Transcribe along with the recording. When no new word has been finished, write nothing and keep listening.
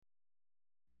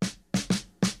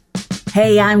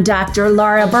Hey, I'm Dr.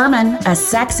 Laura Berman, a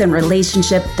sex and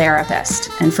relationship therapist.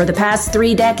 And for the past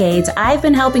 3 decades, I've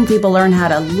been helping people learn how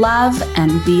to love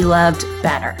and be loved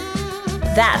better.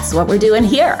 That's what we're doing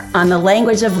here on The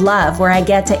Language of Love, where I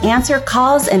get to answer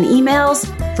calls and emails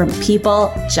from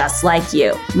people just like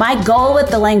you. My goal with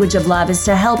The Language of Love is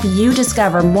to help you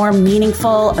discover more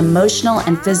meaningful, emotional,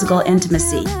 and physical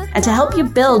intimacy, and to help you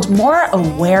build more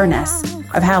awareness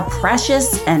of how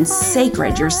precious and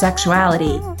sacred your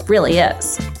sexuality really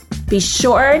is. Be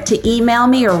sure to email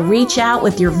me or reach out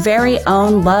with your very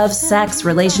own love, sex,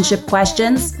 relationship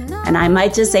questions, and I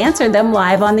might just answer them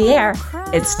live on the air.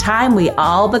 It's time we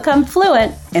all become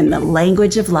fluent in the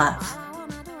language of love.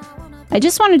 I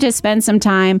just wanted to spend some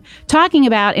time talking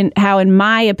about how, in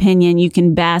my opinion, you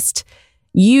can best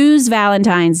use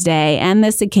Valentine's Day and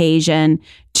this occasion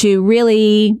to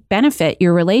really benefit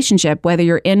your relationship, whether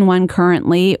you're in one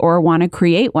currently or want to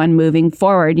create one moving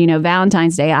forward. You know,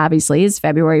 Valentine's Day obviously is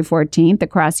February 14th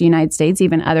across the United States,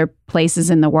 even other places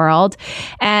in the world.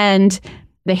 And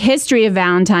the history of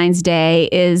Valentine's Day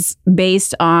is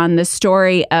based on the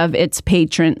story of its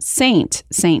patron saint,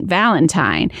 Saint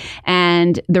Valentine.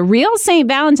 And the real Saint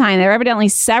Valentine, there are evidently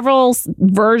several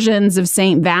versions of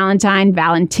Saint Valentine,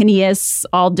 Valentinius,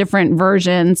 all different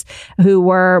versions, who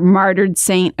were martyred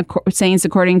saints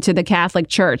according to the Catholic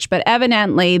Church. But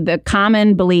evidently, the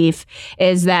common belief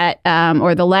is that,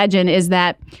 or the legend is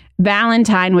that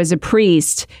Valentine was a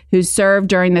priest who served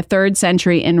during the 3rd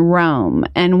century in Rome.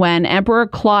 And when Emperor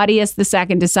Claudius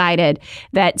II decided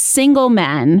that single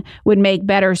men would make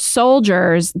better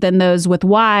soldiers than those with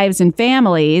wives and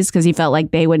families, because he felt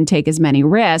like they wouldn't take as many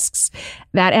risks,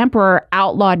 that emperor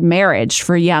outlawed marriage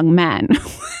for young men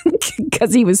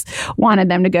because he wanted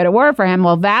them to go to war for him.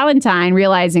 Well, Valentine,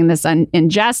 realizing this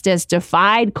injustice,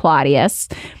 defied Claudius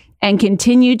and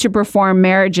continued to perform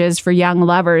marriages for young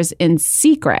lovers in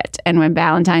secret. And when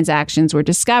Valentine's actions were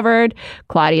discovered,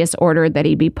 Claudius ordered that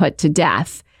he be put to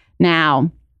death.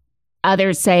 Now,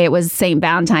 others say it was St.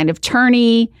 Valentine of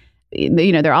Tourney.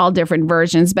 You know, they're all different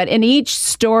versions. But in each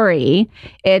story,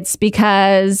 it's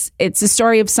because it's a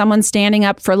story of someone standing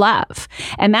up for love.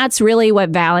 And that's really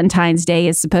what Valentine's Day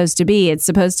is supposed to be. It's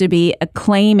supposed to be a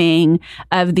claiming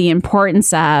of the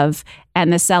importance of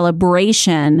and the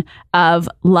celebration of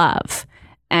love.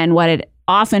 And what it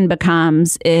often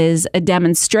becomes is a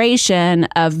demonstration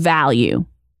of value,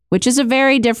 which is a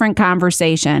very different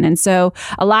conversation. And so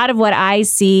a lot of what I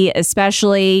see,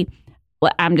 especially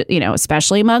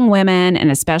among women and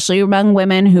especially among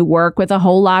women who work with a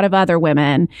whole lot of other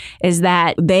women, is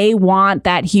that they want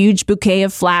that huge bouquet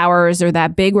of flowers or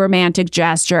that big romantic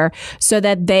gesture so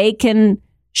that they can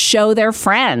show their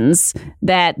friends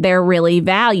that they're really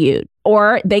valued.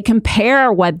 Or they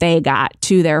compare what they got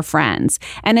to their friends.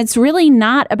 And it's really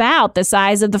not about the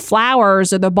size of the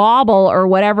flowers or the bauble or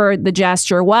whatever the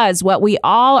gesture was. What we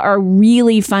all are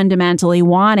really fundamentally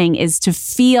wanting is to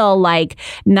feel like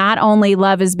not only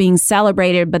love is being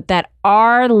celebrated, but that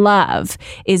our love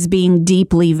is being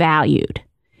deeply valued.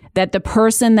 That the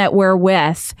person that we're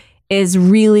with is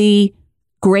really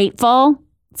grateful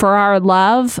for our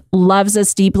love, loves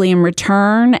us deeply in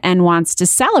return, and wants to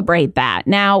celebrate that.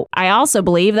 Now, I also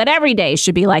believe that every day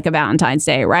should be like a Valentine's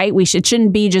Day, right?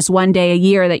 Shouldn't be just one day a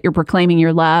year that you're proclaiming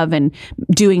your love and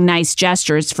doing nice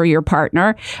gestures for your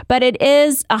partner. But it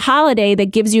is a holiday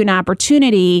that gives you an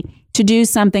opportunity to do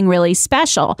something really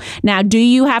special. Now, do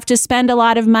you have to spend a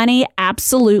lot of money?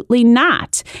 Absolutely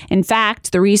not. In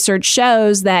fact, the research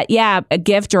shows that, a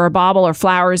gift or a bauble or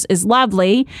flowers is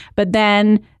lovely, but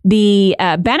then the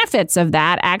benefits of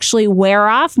that actually wear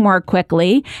off more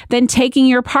quickly than taking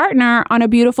your partner on a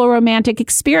beautiful romantic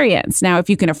experience. Now, if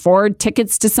you can afford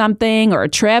tickets to something or a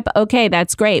trip, okay,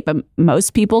 that's great, but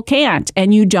most people can't.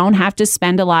 And you don't have to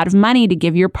spend a lot of money to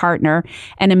give your partner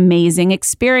an amazing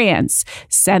experience.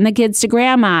 Send the kids to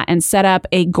grandma and set up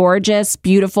a gorgeous,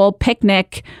 beautiful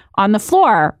picnic on the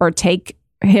floor, or take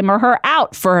him or her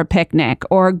out for a picnic,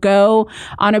 or go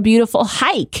on a beautiful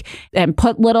hike and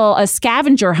put a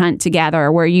scavenger hunt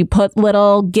together where you put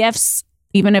little gifts,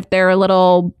 even if they're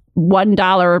little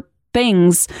 $1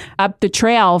 things, up the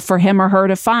trail for him or her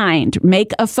to find.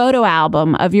 Make a photo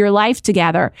album of your life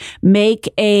together. Make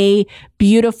a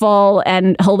beautiful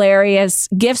and hilarious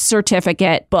gift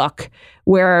certificate book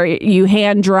where you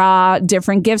hand draw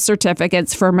different gift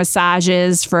certificates for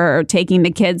massages, for taking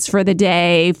the kids for the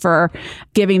day, for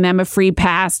giving them a free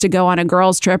pass to go on a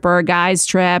girls' trip or a guys'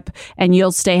 trip, and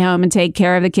you'll stay home and take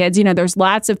care of the kids. There's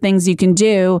lots of things you can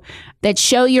do that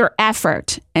show your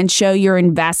effort and show your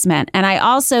investment. And I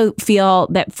also feel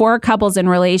that for couples in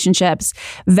relationships,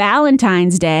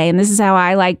 Valentine's Day, and this is how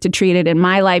I like to treat it in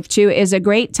my life too, is a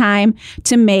great time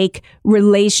to make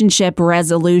relationship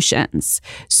resolutions.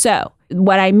 So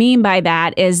what I mean by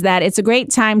that is that it's a great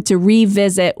time to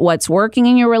revisit what's working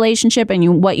in your relationship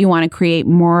and what you want to create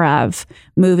more of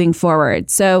moving forward.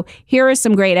 So here are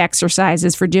some great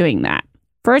exercises for doing that.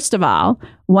 First of all,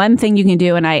 one thing you can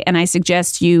do, and I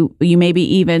suggest you maybe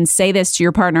even say this to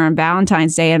your partner on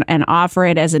Valentine's Day and offer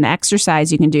it as an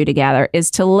exercise you can do together, is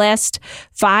to list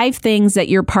 5 things that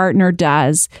your partner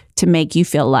does to make you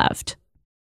feel loved.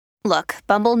 Look,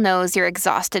 Bumble knows you're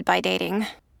exhausted by dating.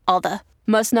 All the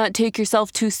must not take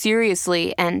yourself too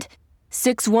seriously and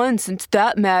 6'1" since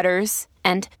that matters.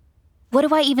 And what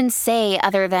do I even say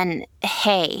other than,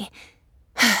 hey?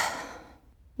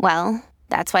 Well,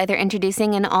 that's why they're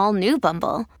introducing an all-new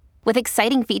Bumble, with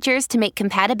exciting features to make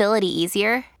compatibility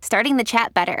easier, starting the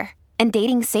chat better, and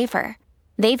dating safer.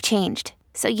 They've changed,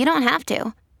 so you don't have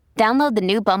to. Download the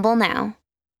new Bumble now.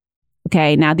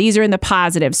 Okay, now these are in the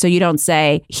positive, so you don't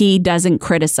say, he doesn't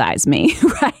criticize me,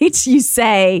 right? You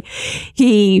say,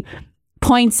 he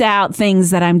points out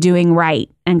things that I'm doing right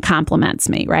and compliments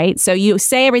me, right? So you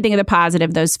say everything in the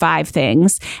positive, those 5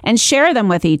 things, and share them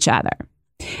with each other.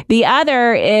 The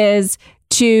other is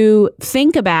to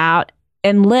think about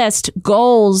and list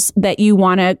goals that you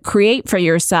want to create for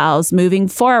yourselves moving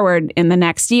forward in the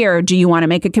next year. Do you want to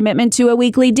make a commitment to a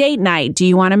weekly date night? Do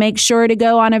you want to make sure to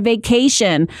go on a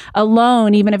vacation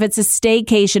alone, even if it's a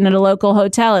staycation at a local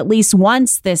hotel, at least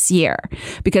once this year?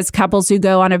 Because couples who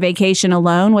go on a vacation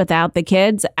alone without the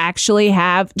kids actually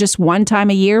have just one time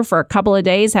a year for a couple of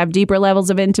days, have deeper levels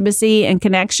of intimacy and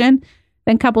connection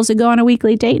than couples who go on a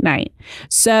weekly date night.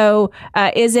 So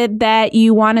is it that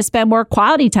you want to spend more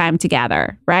quality time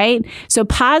together, right? So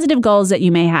positive goals that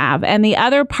you may have. And the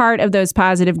other part of those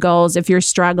positive goals, if you're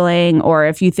struggling or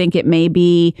if you think it may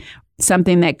be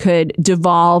something that could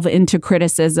devolve into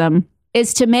criticism,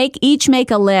 is to make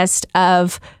a list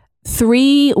of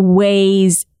 3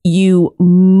 ways you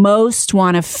most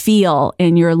want to feel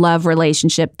in your love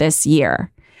relationship this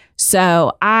year.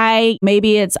 So I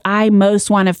most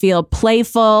want to feel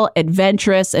playful,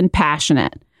 adventurous, and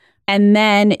passionate. And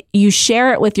then you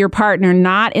share it with your partner,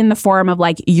 not in the form of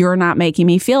like, you're not making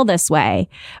me feel this way,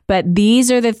 but these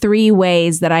are the 3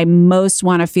 ways that I most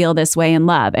want to feel this way in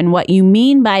love. And what you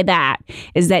mean by that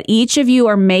is that each of you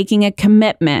are making a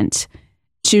commitment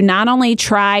to not only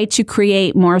try to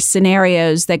create more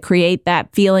scenarios that create that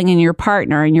feeling in your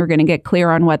partner, and you're going to get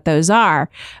clear on what those are,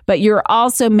 but you're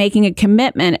also making a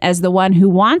commitment as the one who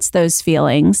wants those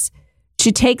feelings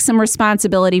to take some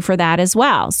responsibility for that as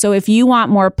well. So if you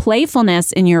want more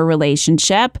playfulness in your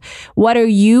relationship, what are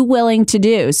you willing to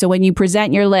do? So when you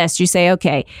present your list, you say,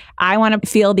 okay, I want to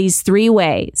feel these 3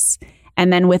 ways.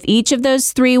 And then with each of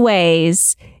those 3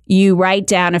 ways, you write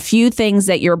down a few things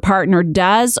that your partner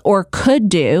does or could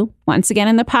do, once again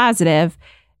in the positive,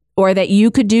 or that you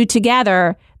could do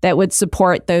together that would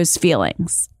support those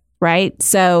feelings, right?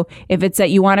 So if it's that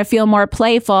you want to feel more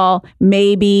playful,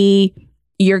 maybe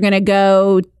you're going to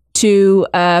go to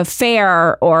a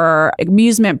fair or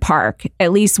amusement park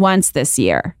at least once this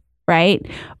year, right?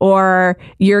 Or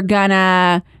you're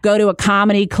gonna go to a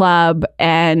comedy club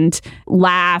and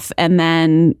laugh and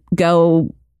then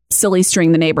go silly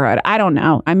string the neighborhood. I don't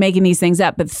know. I'm making these things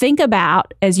up, but think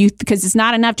about because it's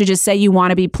not enough to just say you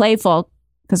want to be playful,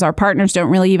 because our partners don't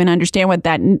really even understand what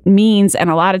that means. And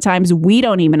a lot of times we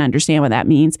don't even understand what that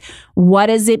means. What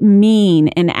does it mean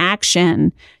in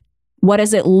action? What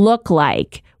does it look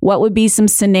like? What would be some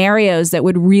scenarios that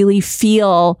would really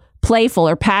feel playful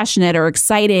or passionate or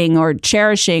exciting or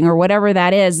cherishing or whatever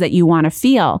that is that you want to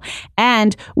feel?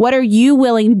 And what are you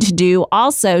willing to do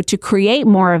also to create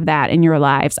more of that in your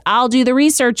lives? I'll do the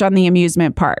research on the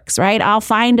amusement parks, right? I'll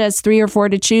find us 3 or 4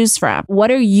 to choose from. What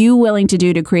are you willing to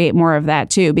do to create more of that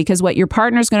too? Because what your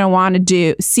partner's going to want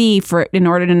to see in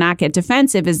order to not get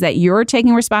defensive is that you're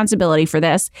taking responsibility for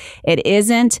this. It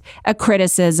isn't a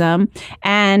criticism,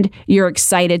 and you're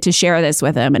excited to share this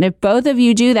with them. And if both of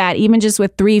you do that, even just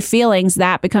with 3 feelings,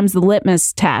 that becomes the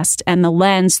litmus test and the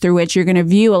lens through which you're going to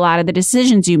view a lot of the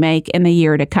decisions you make in the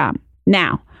year to come.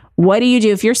 Now, what do you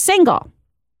do if you're single?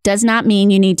 does not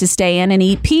mean you need to stay in and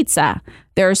eat pizza.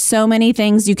 There are so many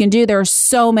things you can do. There are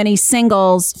so many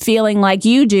singles feeling like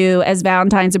you do as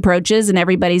Valentine's approaches and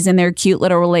everybody's in their cute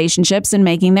little relationships and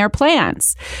making their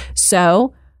plans.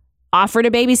 So offer to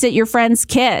babysit your friends'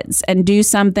 kids and do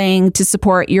something to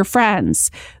support your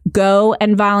friends. Go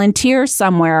and volunteer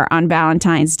somewhere on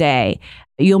Valentine's Day.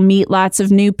 You'll meet lots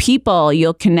of new people.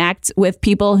 You'll connect with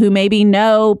people who maybe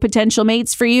know potential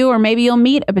mates for you, or maybe you'll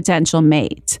meet a potential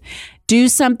mate. Do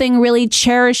something really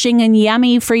cherishing and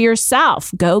yummy for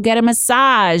yourself. Go get a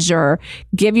massage or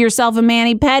give yourself a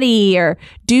mani-pedi, or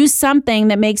do something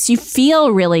that makes you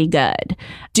feel really good.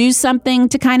 Do something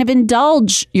to kind of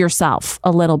indulge yourself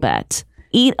a little bit.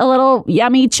 Eat a little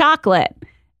yummy chocolate.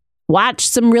 Watch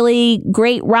some really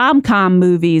great rom-com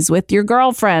movies with your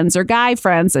girlfriends or guy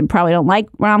friends. And probably don't like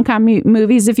rom-com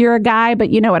movies if you're a guy, but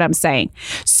you know what I'm saying.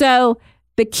 So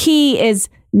the key is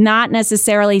not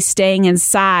necessarily staying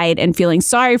inside and feeling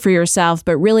sorry for yourself,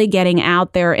 but really getting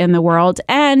out there in the world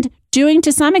and doing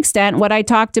to some extent what I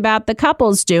talked about the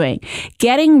couples doing.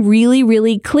 Getting really,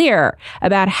 really clear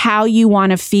about how you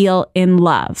want to feel in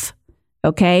love.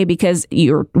 Okay, because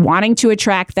you're wanting to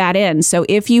attract that in. So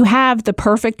if you have the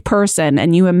perfect person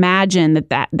and you imagine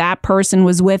that person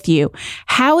was with you,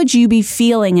 how would you be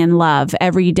feeling in love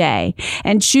every day?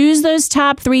 And choose those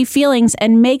top 3 feelings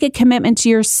and make a commitment to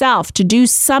yourself to do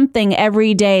something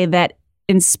every day that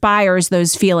inspires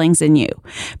those feelings in you.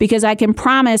 Because I can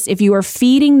promise, if you are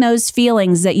feeding those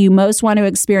feelings that you most want to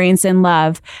experience in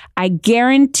love, I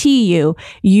guarantee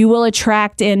you will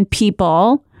attract in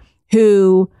people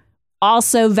who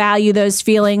also value those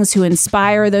feelings, who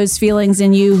inspire those feelings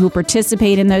in you, who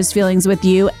participate in those feelings with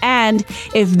you. And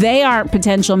if they aren't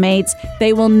potential mates,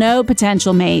 they will know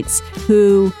potential mates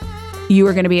who you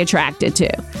are going to be attracted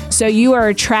to. So you are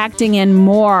attracting in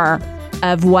more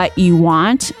of what you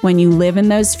want when you live in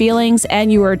those feelings,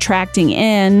 and you are attracting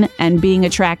in and being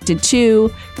attracted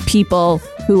to people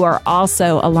who are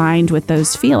also aligned with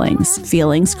those feelings.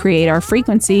 Feelings create our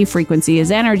frequency. Frequency is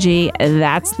energy.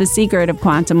 That's the secret of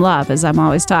quantum love, as I'm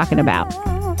always talking about.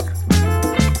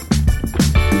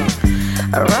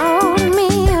 Wrote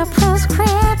me a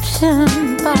prescription.